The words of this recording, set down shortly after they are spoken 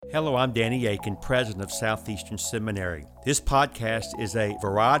Hello, I'm Danny Aiken, president of Southeastern Seminary. This podcast is a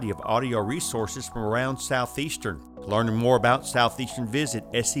variety of audio resources from around Southeastern. To learn more about Southeastern, visit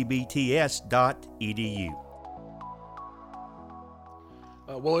sebts.edu.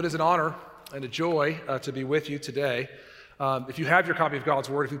 Well, it is an honor and a joy to be with you today. If you have your copy of God's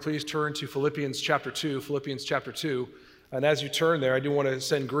Word, if you please turn to Philippians chapter 2. And as you turn there, I do want to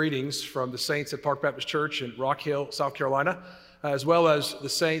send greetings from the saints at Park Baptist Church in Rock Hill, South Carolina, as well as the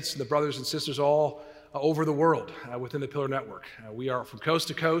saints and the brothers and sisters all over the world within the Pillar Network. We are from coast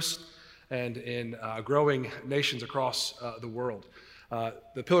to coast and in growing nations across the world.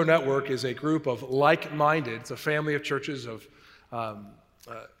 The Pillar Network is a group of like-minded, it's a family of churches of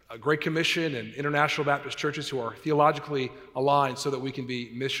a Great Commission and International Baptist churches who are theologically aligned so that we can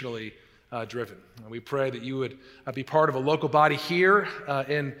be missionally driven. And we pray that you would be part of a local body here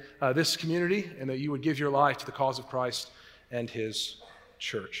in this community and that you would give your life to the cause of Christ and His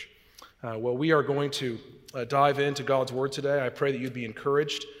church. Well, we are going to dive into God's Word today. I pray that you'd be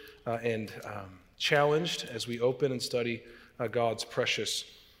encouraged and challenged as we open and study God's precious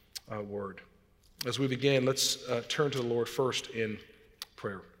Word. As we begin, let's turn to the Lord first in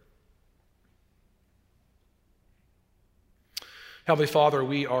prayer. Heavenly Father,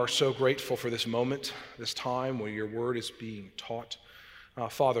 we are so grateful for this moment, this time where your word is being taught.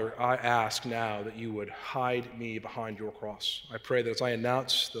 Father, I ask now that you would hide me behind your cross. I pray that as I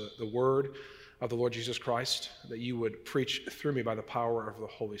announce the word of the Lord Jesus Christ, that you would preach through me by the power of the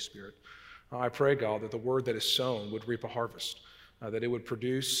Holy Spirit. I pray, God, that the word that is sown would reap a harvest, that it would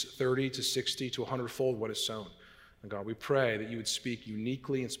produce 30 to 60 to 100-fold what is sown. And God, we pray that you would speak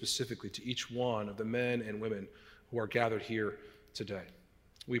uniquely and specifically to each one of the men and women who are gathered here today.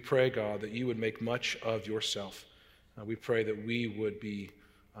 We pray, God, that you would make much of yourself. We pray that we would be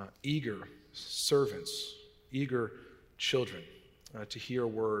eager servants, eager children to hear a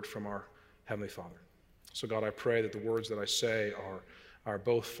word from our Heavenly Father. So, God, I pray that the words that I say are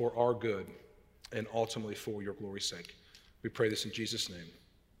both for our good and ultimately for your glory's sake. We pray this in Jesus' name.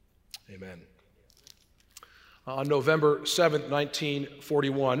 Amen. On November 7th,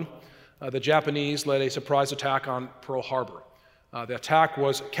 1941, the Japanese led a surprise attack on Pearl Harbor. The attack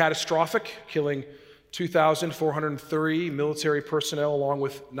was catastrophic, killing 2,430 military personnel along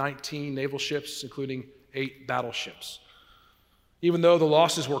with 19 naval ships, including 8 battleships. Even though the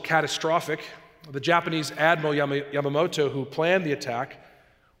losses were catastrophic, the Japanese Admiral Yamamoto, who planned the attack,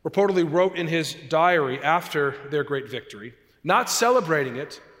 reportedly wrote in his diary after their great victory, not celebrating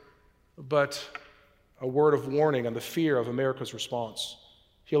it, but a word of warning on the fear of America's response.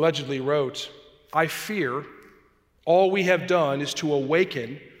 He allegedly wrote, "I fear all we have done is to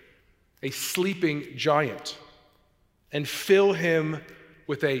awaken a sleeping giant and fill him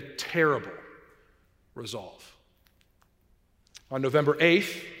with a terrible resolve." On November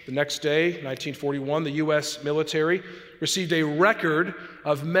 8th, the next day, 1941, the U.S. military received a record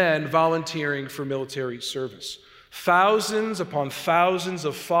of men volunteering for military service. Thousands upon thousands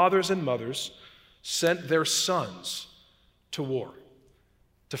of fathers and mothers sent their sons to war,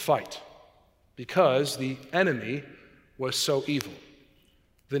 to fight, because the enemy was so evil.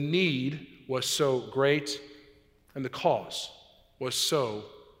 The need was so great, and the cause was so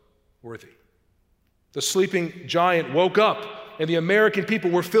worthy. The sleeping giant woke up, and the American people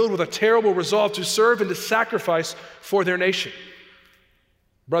were filled with a terrible resolve to serve and to sacrifice for their nation.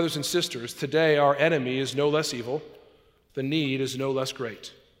 Brothers and sisters, today our enemy is no less evil, the need is no less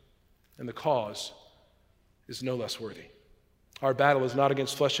great, and the cause is no less worthy. Our battle is not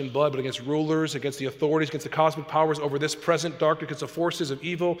against flesh and blood, but against rulers, against the authorities, against the cosmic powers over this present darkness, against the forces of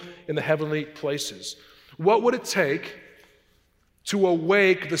evil in the heavenly places. What would it take to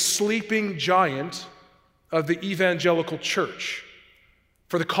awake the sleeping giant of the evangelical church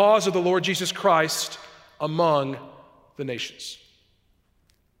for the cause of the Lord Jesus Christ among the nations?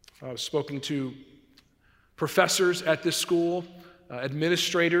 I've spoken to professors at this school,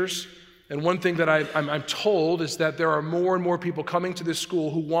 administrators, and one thing that I'm told is that there are more and more people coming to this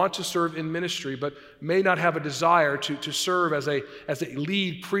school who want to serve in ministry but may not have a desire to serve as a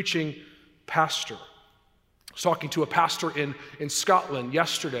lead preaching pastor. I was talking to a pastor in Scotland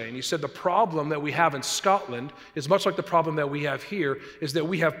yesterday, and he said the problem that we have in Scotland is much like the problem that we have here, is that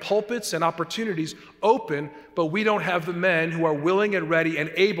we have pulpits and opportunities open, but we don't have the men who are willing and ready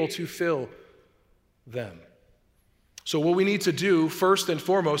and able to fill them. So what we need to do first and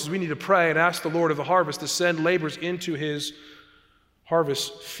foremost is we need to pray and ask the Lord of the harvest to send laborers into his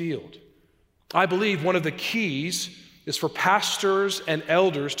harvest field. I believe one of the keys is for pastors and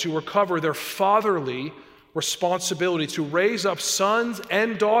elders to recover their fatherly responsibility to raise up sons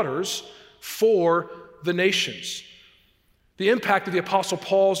and daughters for the nations. The impact of the Apostle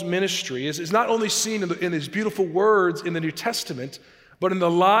Paul's ministry is not only seen in his beautiful words in the New Testament, but in the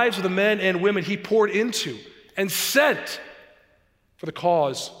lives of the men and women he poured into and sent for the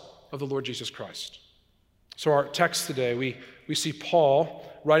cause of the Lord Jesus Christ. So our text today, we see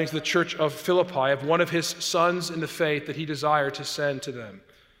Paul writing to the church of Philippi of one of his sons in the faith that he desired to send to them.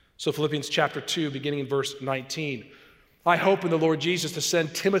 So Philippians chapter 2, beginning in verse 19. I hope in the Lord Jesus to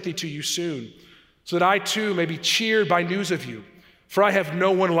send Timothy to you soon, so that I too may be cheered by news of you. For I have no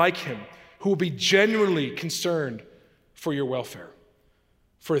one like him who will be genuinely concerned for your welfare.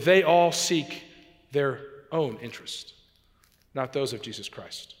 For they all seek their own interest, not those of Jesus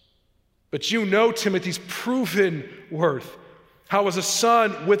Christ. But you know Timothy's proven worth, how as a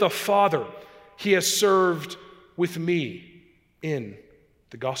son with a father he has served with me in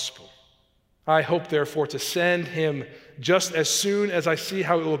the gospel. I hope, therefore, to send him just as soon as I see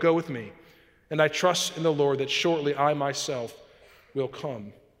how it will go with me. And I trust in the Lord that shortly I myself will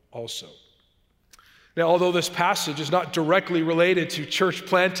come also. Now, although this passage is not directly related to church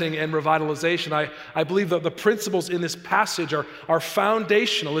planting and revitalization, I believe that the principles in this passage are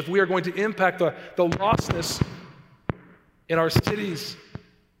foundational if we are going to impact the lostness in our cities.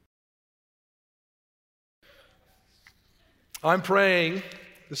 I'm praying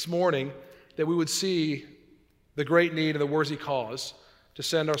this morning that we would see the great need and the worthy cause to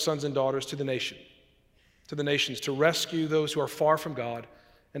send our sons and daughters to the nations, to rescue those who are far from God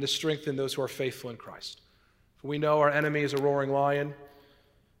and to strengthen those who are faithful in Christ. For we know our enemy is a roaring lion,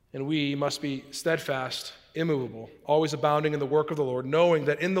 and we must be steadfast, immovable, always abounding in the work of the Lord, knowing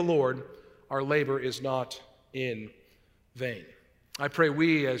that in the Lord our labor is not in vain. I pray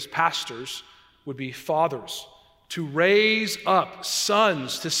we as pastors would be fathers to raise up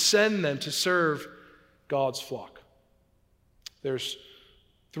sons, to send them to serve God's flock. There's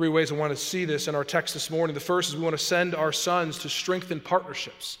three ways I want to see this in our text this morning. The first is we want to send our sons to strengthen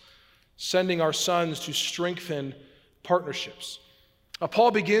partnerships. Sending our sons to strengthen partnerships.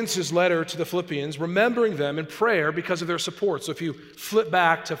 Paul begins his letter to the Philippians remembering them in prayer because of their support. So if you flip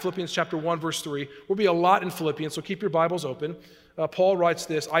back to Philippians chapter 1, verse 3, there'll be a lot in Philippians, so keep your Bibles open. Paul writes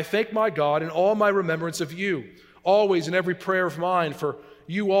this, I thank my God in all my remembrance of you, always in every prayer of mine for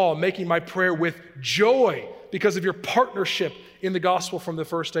you all, making my prayer with joy because of your partnership in the gospel from the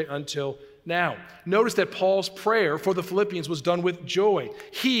first day until now. Notice that Paul's prayer for the Philippians was done with joy.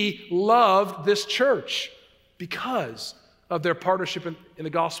 He loved this church because of their partnership in the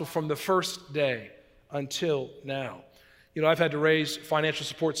gospel from the first day until now. You know, I've had to raise financial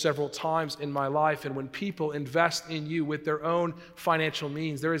support several times in my life, and when people invest in you with their own financial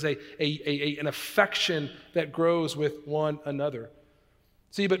means, there is an affection that grows with one another.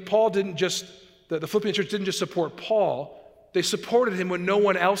 See, but Paul didn't just, the Philippian church didn't just support Paul, they supported him when no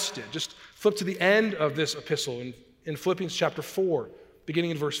one else did. Just flip to the end of this epistle in Philippians chapter 4,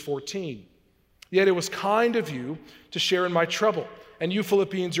 beginning in verse 14. Yet it was kind of you to share in my trouble. And you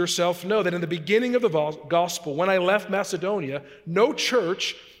Philippians yourself know that in the beginning of the gospel, when I left Macedonia, no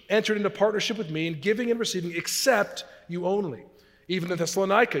church entered into partnership with me in giving and receiving except you only. Even in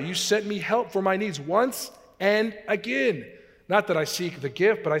Thessalonica, you sent me help for my needs once and again. Not that I seek the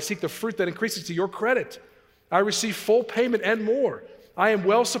gift, but I seek the fruit that increases to your credit. I receive full payment and more. I am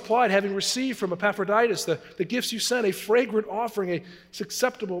well supplied, having received from Epaphroditus the gifts you sent, a fragrant offering,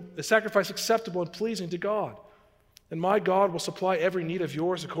 a sacrifice acceptable and pleasing to God. And my God will supply every need of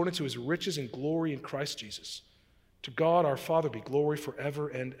yours according to his riches and glory in Christ Jesus. To God our Father be glory forever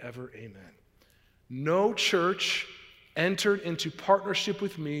and ever. Amen. No church entered into partnership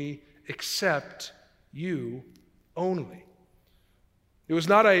with me except you only. It was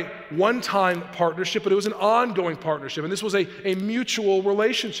not a one-time partnership, but it was an ongoing partnership. And this was a mutual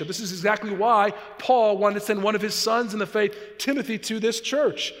relationship. This is exactly why Paul wanted to send one of his sons in the faith, Timothy, to this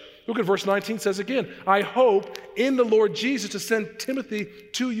church. Look at verse 19, says again, I hope in the Lord Jesus to send Timothy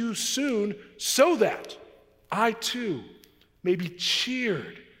to you soon so that I too may be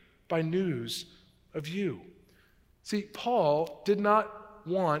cheered by news of you. See, Paul did not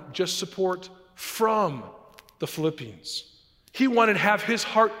want just support from the Philippians. He wanted to have his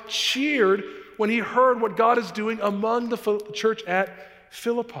heart cheered when he heard what God is doing among the church at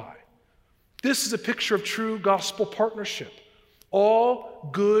Philippi. This is a picture of true gospel partnership. All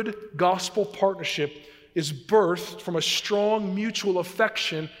good gospel partnership is birthed from a strong mutual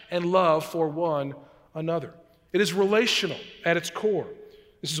affection and love for one another. It is relational at its core.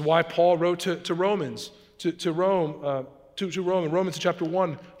 This is why Paul wrote to Rome in Romans chapter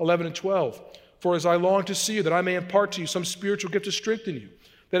 1, 11 and 12. For as I long to see you, that I may impart to you some spiritual gift to strengthen you.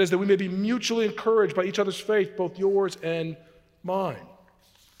 That is, that we may be mutually encouraged by each other's faith, both yours and mine.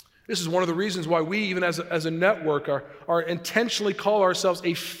 This is one of the reasons why we, even as a network, are intentionally call ourselves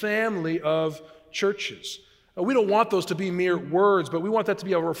a family of churches. We don't want those to be mere words, but we want that to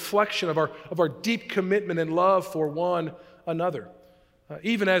be a reflection of our deep commitment and love for one another.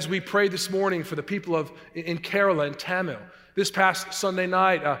 Even as we prayed this morning for the people in Kerala and Tamil, this past Sunday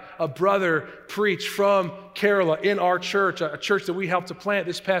night, a brother preached from Kerala in our church, a church that we helped to plant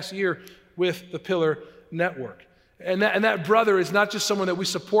this past year with the Pillar Network. And that brother is not just someone that we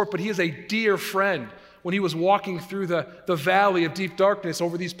support, but he is a dear friend. When he was walking through the valley of deep darkness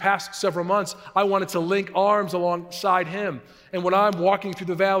over these past several months, I wanted to link arms alongside him. And when I'm walking through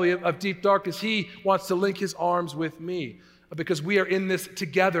the valley of deep darkness, he wants to link his arms with me because we are in this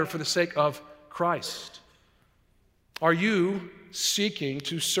together for the sake of Christ. Are you seeking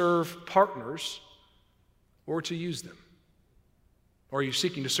to serve partners or to use them? Or are you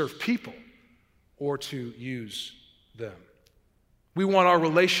seeking to serve people or to use them? We want our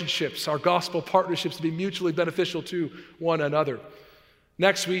relationships, our gospel partnerships to be mutually beneficial to one another.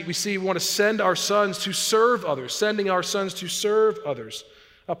 Next, we want to send our sons to serve others, sending our sons to serve others.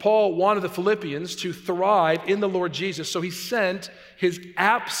 Paul wanted the Philippians to thrive in the Lord Jesus, so he sent his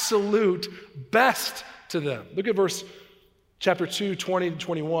absolute best to them. Look at chapter 2, 20 to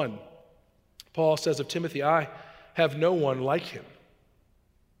 21. Paul says of Timothy, I have no one like him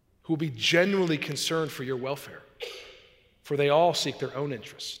who will be genuinely concerned for your welfare. For they all seek their own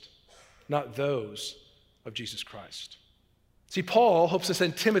interest, not those of Jesus Christ. See, Paul hopes to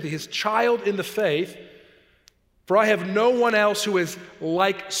send Timothy, his child in the faith, for I have no one else who is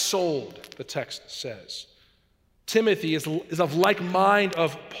like-souled, the text says. Timothy is of like mind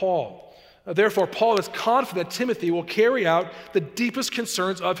of Paul. Therefore, Paul is confident that Timothy will carry out the deepest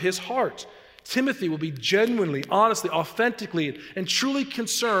concerns of his heart. Timothy will be genuinely, honestly, authentically, and truly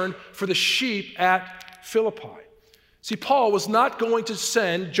concerned for the sheep at Philippi. See, Paul was not going to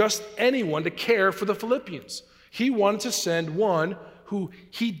send just anyone to care for the Philippians. He wanted to send one who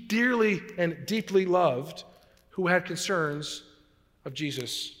he dearly and deeply loved, who had concerns of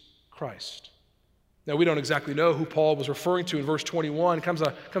Jesus Christ. Now, we don't exactly know who Paul was referring to in verse 21. Comes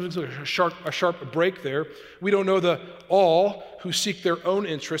into a sharp break there. We don't know the all who seek their own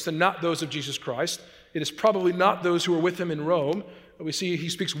interests and not those of Jesus Christ. It is probably not those who are with him in Rome. We see he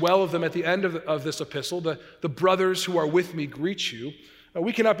speaks well of them at the end of this epistle. The brothers who are with me greet you.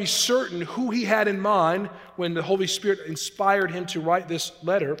 We cannot be certain who he had in mind when the Holy Spirit inspired him to write this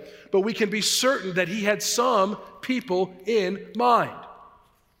letter, but we can be certain that he had some people in mind.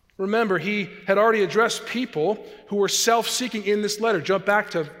 Remember, he had already addressed people who were self-seeking in this letter. Jump back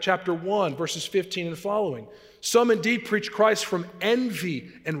to chapter 1, verses 15 and following. Some indeed preach Christ from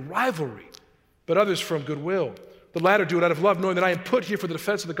envy and rivalry, but others from goodwill. The latter do it out of love, knowing that I am put here for the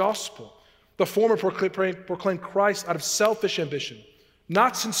defense of the gospel. The former proclaim Christ out of selfish ambition,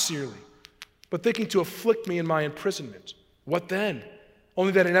 not sincerely, but thinking to afflict me in my imprisonment. What then?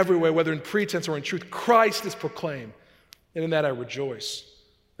 Only that in every way, whether in pretense or in truth, Christ is proclaimed, and in that I rejoice.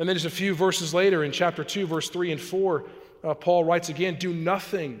 And then just a few verses later, in chapter 2, verse 3 and 4, Paul writes again, do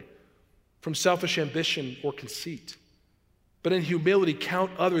nothing from selfish ambition or conceit, but in humility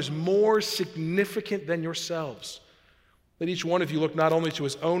count others more significant than yourselves. Let each one of you look not only to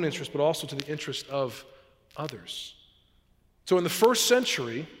his own interest, but also to the interest of others. So in the first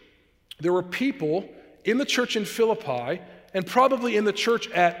century, there were people in the church in Philippi, and probably in the church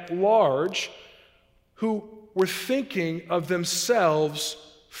at large, who were thinking of themselves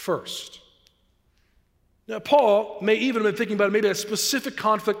first. Now, Paul may even have been thinking about maybe a specific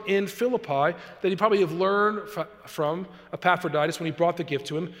conflict in Philippi that he probably have learned from Epaphroditus when he brought the gift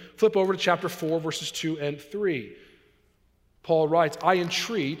to him. Flip over to chapter 4, verses 2 and 3. Paul writes, I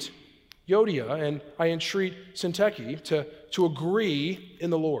entreat Euodia and I entreat Syntyche to agree in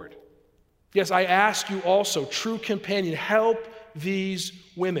the Lord. Yes, I ask you also, true companion, help these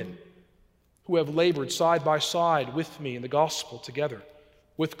women who have labored side by side with me in the gospel together,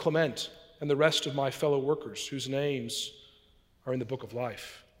 with Clement and the rest of my fellow workers whose names are in the book of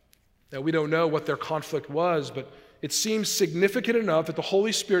life. Now, we don't know what their conflict was, but it seems significant enough that the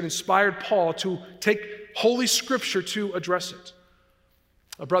Holy Spirit inspired Paul to take Holy Scripture to address it.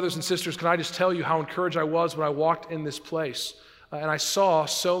 Brothers and sisters, can I just tell you how encouraged I was when I walked in this place and I saw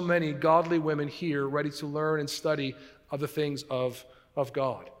so many godly women here ready to learn and study of the things of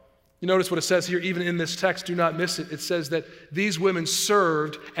God. You notice what it says here, even in this text, do not miss it. It says that these women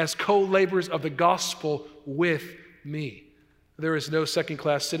served as co-laborers of the gospel with me. There is no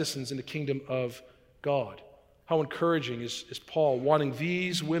second-class citizens in the kingdom of God. How encouraging is Paul wanting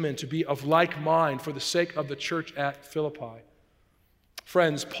these women to be of like mind for the sake of the church at Philippi.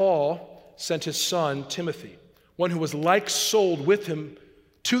 Friends, Paul sent his son, Timothy, one who was like-souled with him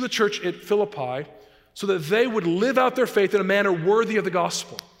to the church at Philippi so that they would live out their faith in a manner worthy of the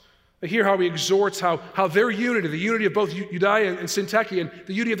gospel. Hear how he exhorts how their unity, the unity of both Euodia and Syntyche, and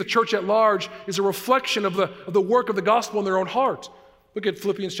the unity of the church at large, is a reflection of the work of the gospel in their own heart. Look at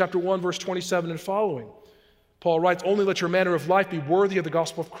Philippians chapter 1, verse 27 and following. Paul writes, "Only let your manner of life be worthy of the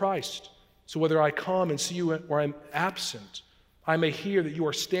gospel of Christ. So whether I come and see you or I'm absent, I may hear that you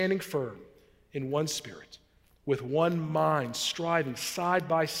are standing firm in one spirit, with one mind, striving side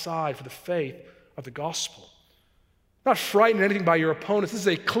by side for the faith of the gospel. Not frightened anything by your opponents. This is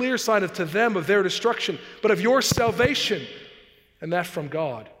a clear sign to them of their destruction, but of your salvation, and that from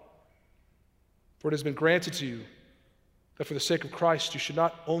God. For it has been granted to you that for the sake of Christ you should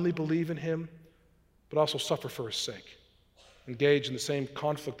not only believe in him, but also suffer for his sake. Engage in the same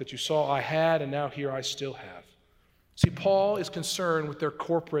conflict that you saw I had, and now here I still have." See, Paul is concerned with their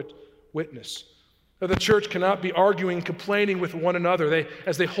corporate witness. Now, the church cannot be arguing and complaining with one another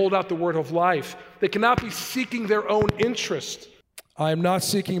as they hold out the word of life. They cannot be seeking their own interest. I am not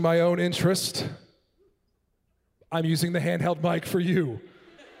seeking my own interest. I'm using the handheld mic for you.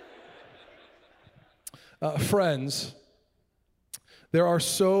 Friends, there are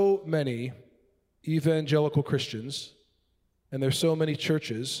so many evangelical Christians, and there's so many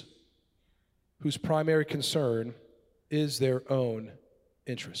churches whose primary concern is their own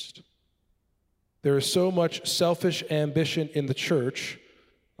interest. There is so much selfish ambition in the church.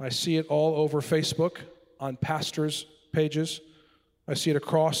 I see it all over Facebook, on pastors' pages. I see it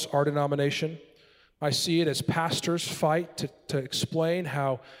across our denomination. I see it as pastors fight to explain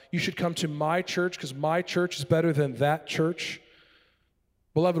how you should come to my church because my church is better than that church.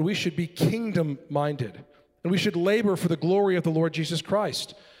 Beloved, we should be kingdom-minded, and we should labor for the glory of the Lord Jesus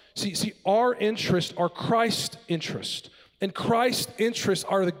Christ. See, our interests are Christ's interest. And Christ's interests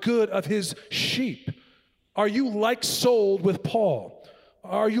are the good of his sheep. Are you like-souled with Paul?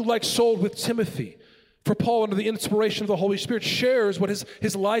 Are you like-souled with Timothy? For Paul, under the inspiration of the Holy Spirit, shares what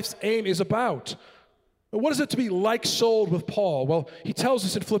his life's aim is about. But what is it to be like-souled with Paul? Well, he tells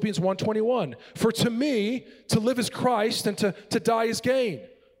us in Philippians 1:21, "For to me, to live is Christ, and to die is gain."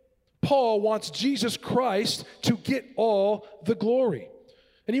 Paul wants Jesus Christ to get all the glory.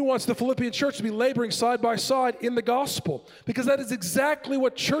 And he wants the Philippian church to be laboring side by side in the gospel, because that is exactly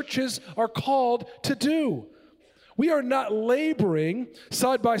what churches are called to do. We are not laboring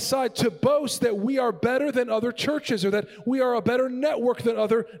side by side to boast that we are better than other churches or that we are a better network than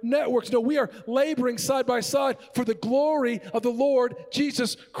other networks. No, we are laboring side by side for the glory of the Lord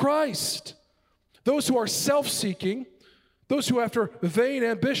Jesus Christ. Those who are self-seeking, those who after vain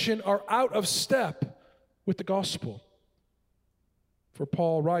ambition are out of step with the gospel. For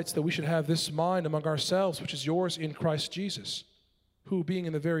Paul writes that we should have this mind among ourselves, which is yours in Christ Jesus, who, being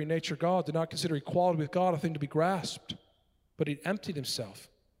in the very nature God, did not consider equality with God a thing to be grasped, but he emptied himself,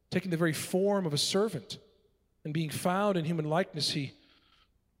 taking the very form of a servant, and being found in human likeness, he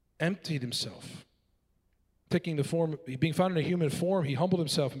emptied himself. Being found in a human form, he humbled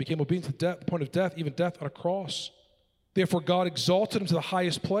himself and became obedient to death, the point of death, even death on a cross. Therefore God exalted him to the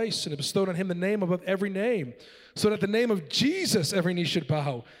highest place and bestowed on him the name above every name, so that at the name of Jesus every knee should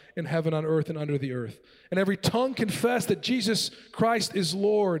bow in heaven, on earth, and under the earth, and every tongue confess that Jesus Christ is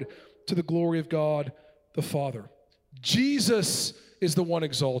Lord, to the glory of God the Father. Jesus is the one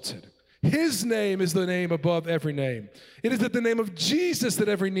exalted. His name is the name above every name. It is at the name of Jesus that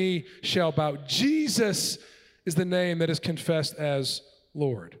every knee shall bow. Jesus is the name that is confessed as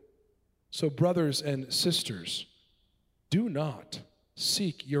Lord. So brothers and sisters, do not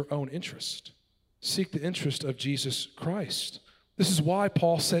seek your own interest. Seek the interest of Jesus Christ. This is why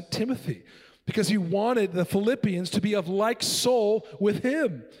Paul sent Timothy, because he wanted the Philippians to be of like soul with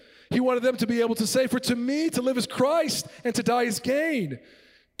him. He wanted them to be able to say, "For to me to live is Christ, and to die is gain."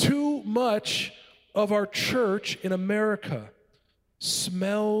 Too much of our church in America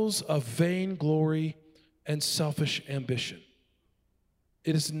smells of vainglory and selfish ambition.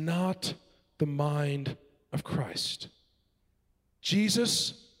 It is not the mind of Christ.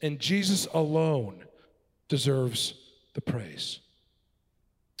 Jesus and Jesus alone deserves the praise.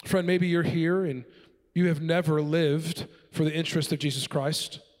 Friend, maybe you're here and you have never lived for the interest of Jesus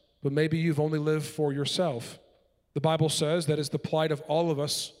Christ, but maybe you've only lived for yourself. The Bible says that is the plight of all of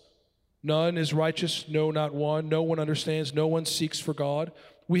us. None is righteous, no, not one. No one understands, no one seeks for God.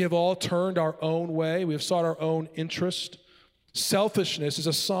 We have all turned our own way. We have sought our own interest. Selfishness is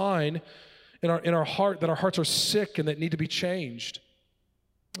a sign in our heart that our hearts are sick and that need to be changed.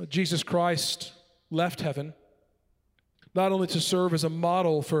 Jesus Christ left heaven not only to serve as a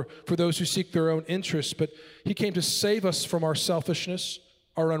model for those who seek their own interests, but he came to save us from our selfishness,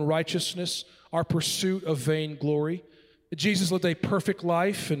 our unrighteousness, our pursuit of vainglory. Jesus lived a perfect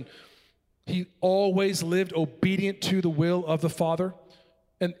life, and he always lived obedient to the will of the Father.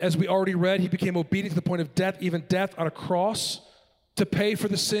 And as we already read, he became obedient to the point of death, even death on a cross, to pay for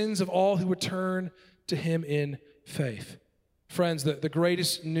the sins of all who would turn to him in faith. Friends, the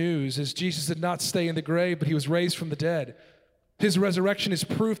greatest news is Jesus did not stay in the grave, but he was raised from the dead. His resurrection is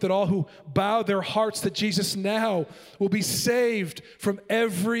proof that all who bow their hearts to Jesus now will be saved from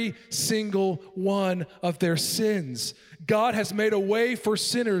every single one of their sins. God has made a way for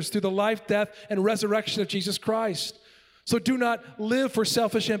sinners through the life, death, and resurrection of Jesus Christ. So do not live for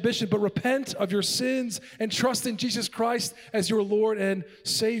selfish ambition, but repent of your sins and trust in Jesus Christ as your Lord and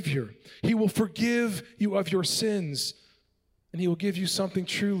Savior. He will forgive you of your sins, and he will give you something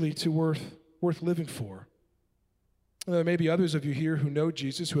truly worth living for. There may be others of you here who know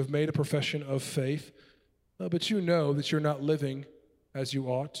Jesus, who have made a profession of faith, but you know that you're not living as you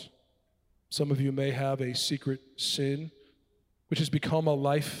ought. Some of you may have a secret sin, which has become a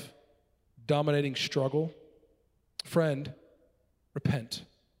life-dominating struggle. Friend, repent.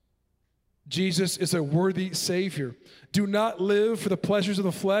 Jesus is a worthy Savior. Do not live for the pleasures of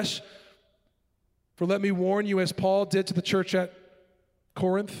the flesh. For let me warn you, as Paul did to the church at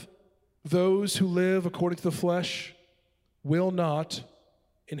Corinth, those who live according to the flesh will not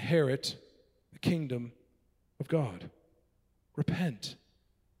inherit the kingdom of God. Repent.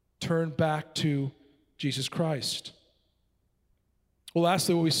 Turn back to Jesus Christ. Well,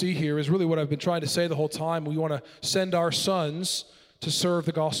 lastly, what we see here is really what I've been trying to say the whole time. We want to send our sons to serve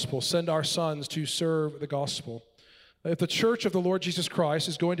the gospel. Send our sons to serve the gospel. If the church of the Lord Jesus Christ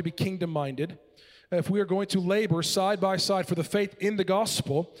is going to be kingdom-minded, if we are going to labor side by side for the faith in the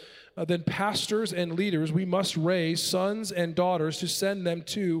gospel, then pastors and leaders, we must raise sons and daughters to send them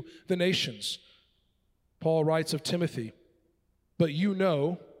to the nations. Paul writes of Timothy, but you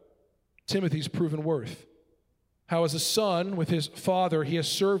know Timothy's proven worth. How as a son with his father, he has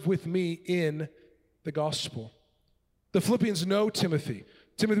served with me in the gospel. The Philippians know Timothy.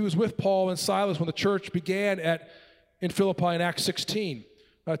 Timothy was with Paul and Silas when the church began in Philippi in Acts 16.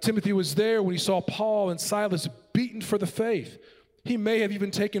 Timothy was there when he saw Paul and Silas beaten for the faith. He may have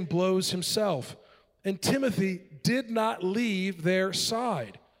even taken blows himself. And Timothy did not leave their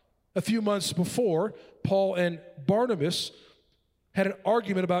side. A few months before, Paul and Barnabas had an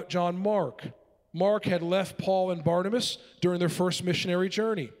argument about John Mark. Mark had left Paul and Barnabas during their first missionary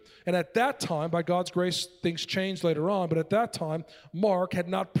journey. And at that time, by God's grace, things changed later on, but at that time, Mark had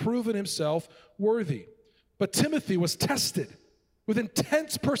not proven himself worthy. But Timothy was tested with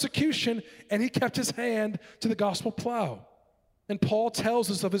intense persecution, and he kept his hand to the gospel plow. And Paul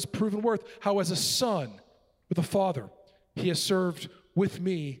tells us of his proven worth, how as a son with a father, he has served with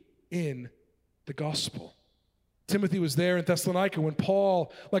me in the gospel. Timothy was there in Thessalonica when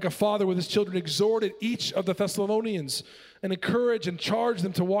Paul, like a father with his children, exhorted each of the Thessalonians and encouraged and charged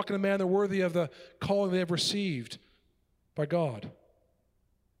them to walk in a manner worthy of the calling they have received by God.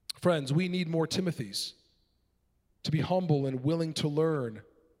 Friends, we need more Timothys to be humble and willing to learn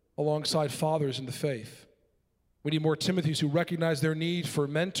alongside fathers in the faith. We need more Timothys who recognize their need for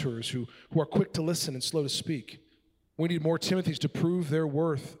mentors who are quick to listen and slow to speak. We need more Timothys to prove their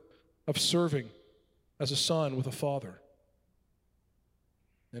worth of serving as a son with a father.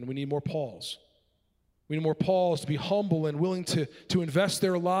 And we need more Pauls. We need more Pauls to be humble and willing to invest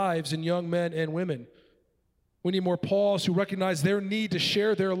their lives in young men and women. We need more Pauls who recognize their need to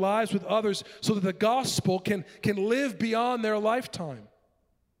share their lives with others so that the gospel can live beyond their lifetime.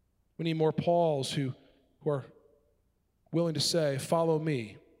 We need more Pauls who are willing to say, follow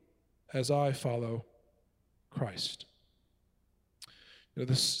me as I follow Christ.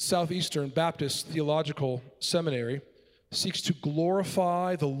 The Southeastern Baptist Theological Seminary seeks to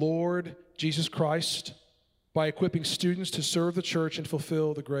glorify the Lord Jesus Christ by equipping students to serve the church and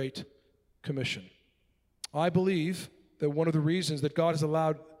fulfill the Great Commission. I believe that one of the reasons that God has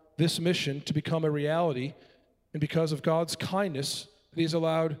allowed this mission to become a reality, and because of God's kindness, that He has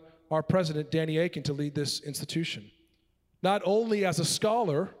allowed our president, Danny Akin, to lead this institution. Not only as a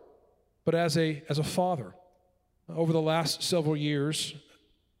scholar, but as a father. Over the last several years,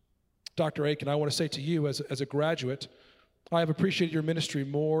 Dr. Akin, I want to say to you as a graduate, I have appreciated your ministry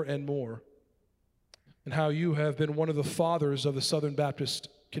more and more, and how you have been one of the fathers of the Southern Baptist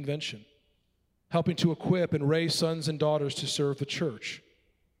Convention, helping to equip and raise sons and daughters to serve the church.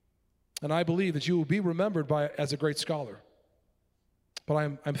 And I believe that you will be remembered as a great scholar. But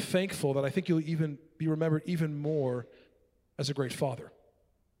I'm thankful that I think you'll even be remembered even more as a great father.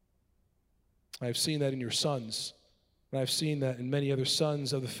 I have seen that in your sons, and I've seen that in many other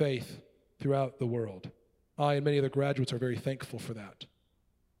sons of the faith throughout the world. I and many other graduates are very thankful for that.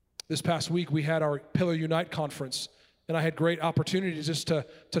 This past week, we had our Pillar Unite conference And I had great opportunities just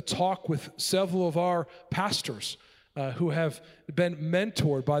to talk with several of our pastors who have been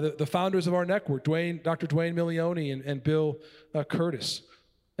mentored by the founders of our network, Dr. Dwayne Milioni and Bill Curtis,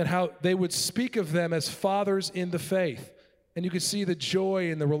 and how they would speak of them as fathers in the faith. And you could see the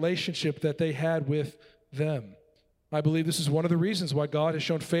joy and the relationship that they had with them. I believe this is one of the reasons why God has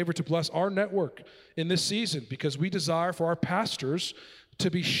shown favor to bless our network in this season, because we desire for our pastors to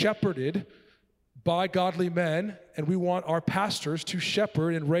be shepherded by godly men, and we want our pastors to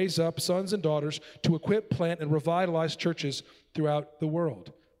shepherd and raise up sons and daughters to equip, plant, and revitalize churches throughout the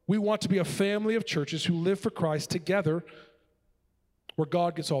world. We want to be a family of churches who live for Christ together, where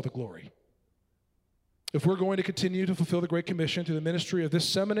God gets all the glory. If we're going to continue to fulfill the Great Commission through the ministry of this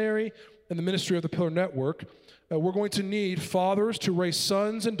seminary and the ministry of the Pillar Network, we're going to need fathers to raise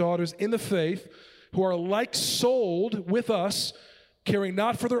sons and daughters in the faith who are like-souled with us, caring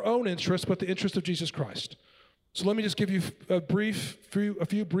not for their own interest, but the interest of Jesus Christ. So let me just give you a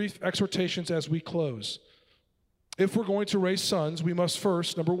few brief exhortations as we close. If we're going to raise sons, we must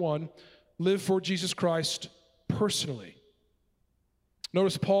first, number one, live for Jesus Christ personally.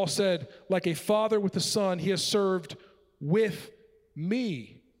 Notice Paul said, like a father with a son, he has served with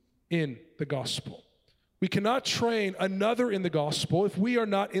me in the gospel. We cannot train another in the gospel if we are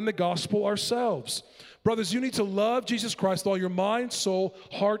not in the gospel ourselves. Brothers, you need to love Jesus Christ with all your mind, soul,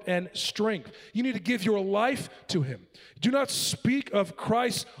 heart, and strength. You need to give your life to him. Do not speak of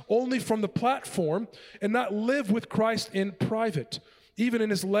Christ only from the platform and not live with Christ in private. Even in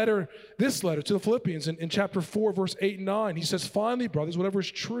this letter to the Philippians in chapter 4, verse 8 and 9, he says, finally, brothers, whatever is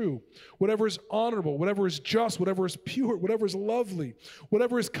true, whatever is honorable, whatever is just, whatever is pure, whatever is lovely,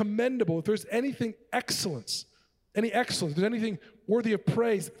 whatever is commendable, if there's anything any excellence, if there's anything worthy of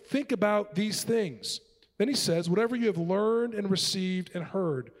praise, think about these things. Then he says, whatever you have learned and received and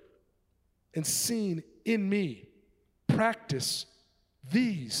heard and seen in me, practice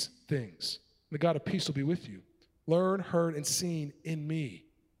these things. The God of peace will be with you. Learn, heard, and seen in me.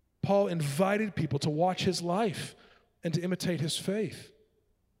 Paul invited people to watch his life and to imitate his faith.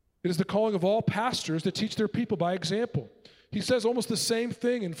 It is the calling of all pastors to teach their people by example. He says almost the same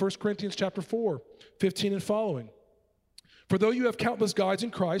thing in 1 Corinthians chapter 4, 15 and following. For though you have countless guides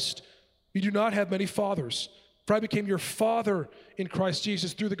in Christ, you do not have many fathers. For I became your father in Christ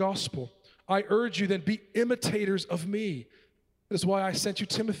Jesus through the gospel. I urge you then, be imitators of me. That is why I sent you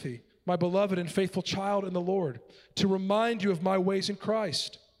Timothy, my beloved and faithful child in the Lord, to remind you of my ways in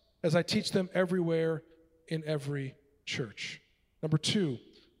Christ, as I teach them everywhere in every church. Number two,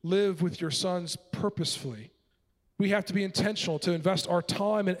 live with your sons purposefully. We have to be intentional to invest our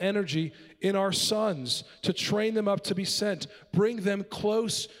time and energy in our sons, to train them up to be sent, bring them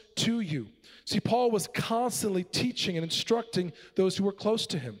close to you. See, Paul was constantly teaching and instructing those who were close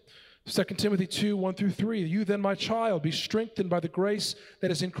to him. 2 Timothy 2, 1 through 3, you then, my child, be strengthened by the grace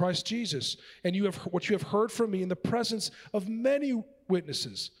that is in Christ Jesus, and what you have heard from me in the presence of many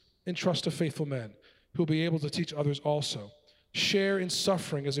witnesses, entrust to faithful men who will be able to teach others also. Share in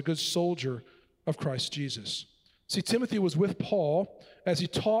suffering as a good soldier of Christ Jesus. See, Timothy was with Paul as he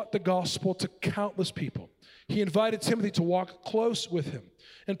taught the gospel to countless people. He invited Timothy to walk close with him.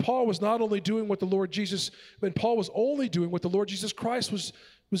 And Paul was not only doing what the Lord Jesus, but Paul was only doing what the Lord Jesus Christ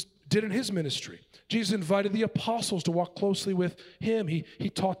did in his ministry. Jesus invited the apostles to walk closely with him. He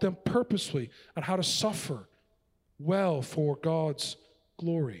taught them purposely on how to suffer well for God's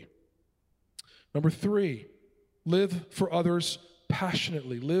glory. Number three, live for others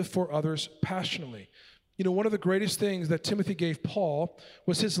passionately. Live for others passionately. You know, one of the greatest things that Timothy gave Paul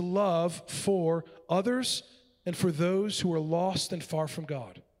was his love for others and for those who were lost and far from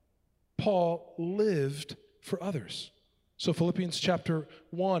God. Paul lived for others. So Philippians chapter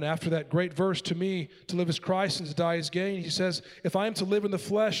 1, after that great verse, to me, to live is Christ and to die is gain, he says, if I am to live in the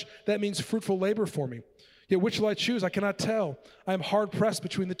flesh, that means fruitful labor for me. Yet which will I choose? I cannot tell. I am hard-pressed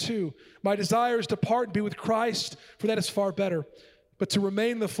between the two. My desire is to depart and be with Christ, for that is far better. But to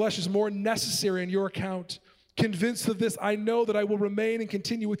remain in the flesh is more necessary on your account. Convinced of this, I know that I will remain and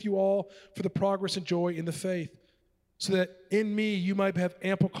continue with you all for the progress and joy in the faith, so that in me you might have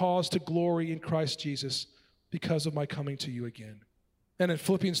ample cause to glory in Christ Jesus because of my coming to you again. And in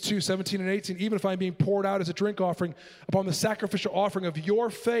Philippians 2, 17 and 18, even if I'm being poured out as a drink offering upon the sacrificial offering of your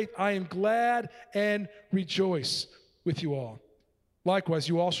faith, I am glad and rejoice with you all. Likewise,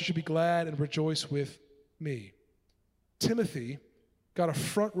 you also should be glad and rejoice with me. Timothy got a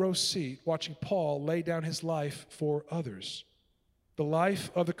front row seat watching Paul lay down his life for others. The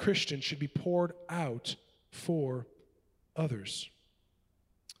life of the Christian should be poured out for others.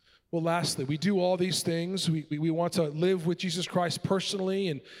 Well, lastly, we do all these things. We want to live with Jesus Christ personally,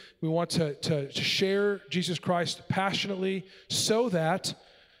 and we want to share Jesus Christ passionately so that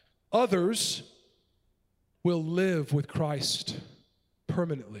others will live with Christ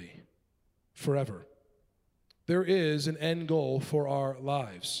permanently, forever. There is an end goal for our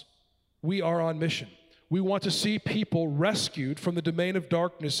lives. We are on mission. We want to see people rescued from the domain of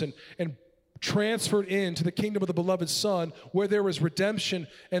darkness and transferred into the kingdom of the beloved Son, where there is redemption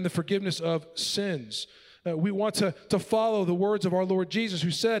and the forgiveness of sins. We want to follow the words of our Lord Jesus,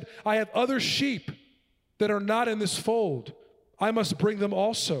 who said, I have other sheep that are not in this fold. I must bring them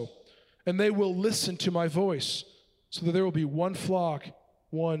also, and they will listen to my voice, so that there will be one flock,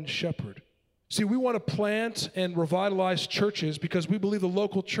 one shepherd. See, we want to plant and revitalize churches because we believe the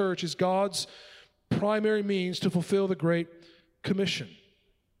local church is God's primary means to fulfill the Great Commission.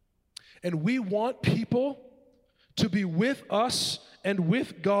 And we want people to be with us and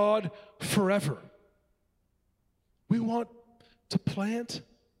with God forever. We want to plant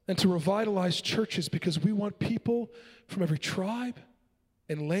and to revitalize churches because we want people from every tribe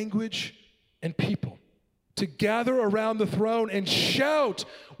and language and people to gather around the throne and shout,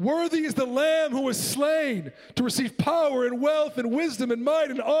 worthy is the Lamb who was slain to receive power and wealth and wisdom and might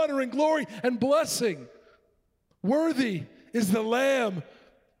and honor and glory and blessing. Worthy is the Lamb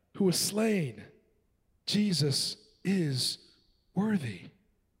who was slain. Jesus is worthy.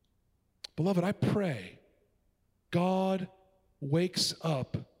 Beloved, I pray God wakes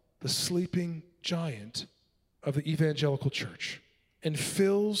up the sleeping giant of the evangelical church and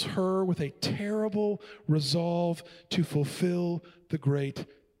fills her with a terrible resolve to fulfill the Great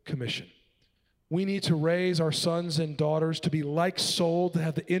Commission. We need to raise our sons and daughters to be like-souled, to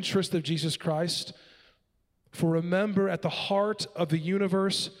have the interest of Jesus Christ. For remember, at the heart of the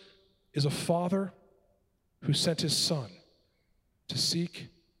universe is a Father who sent his Son to seek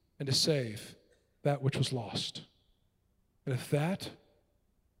and to save that which was lost. And if that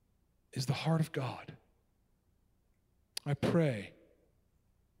is the heart of God, I pray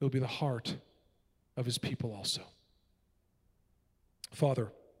it will be the heart of his people also.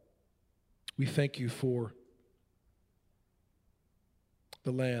 Father, we thank you for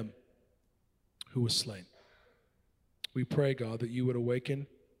the Lamb who was slain. We pray, God, that you would awaken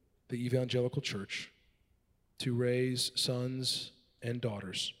the evangelical church to raise sons and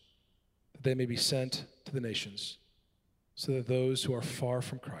daughters, that they may be sent to the nations, so that those who are far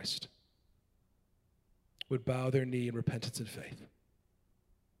from Christ would bow their knee in repentance and faith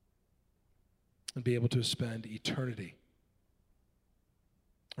and be able to spend eternity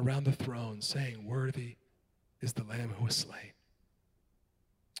around the throne saying, worthy is the Lamb who was slain,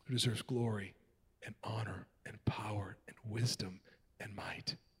 who deserves glory and honor and power and wisdom and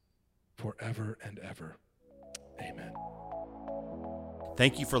might forever and ever. Amen.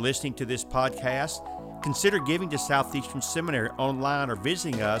 Thank you for listening to this podcast. Consider giving to Southeastern Seminary online or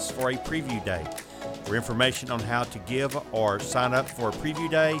visiting us for a preview day. For information on how to give or sign up for a preview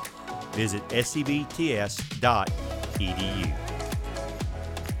day, visit sebts.edu.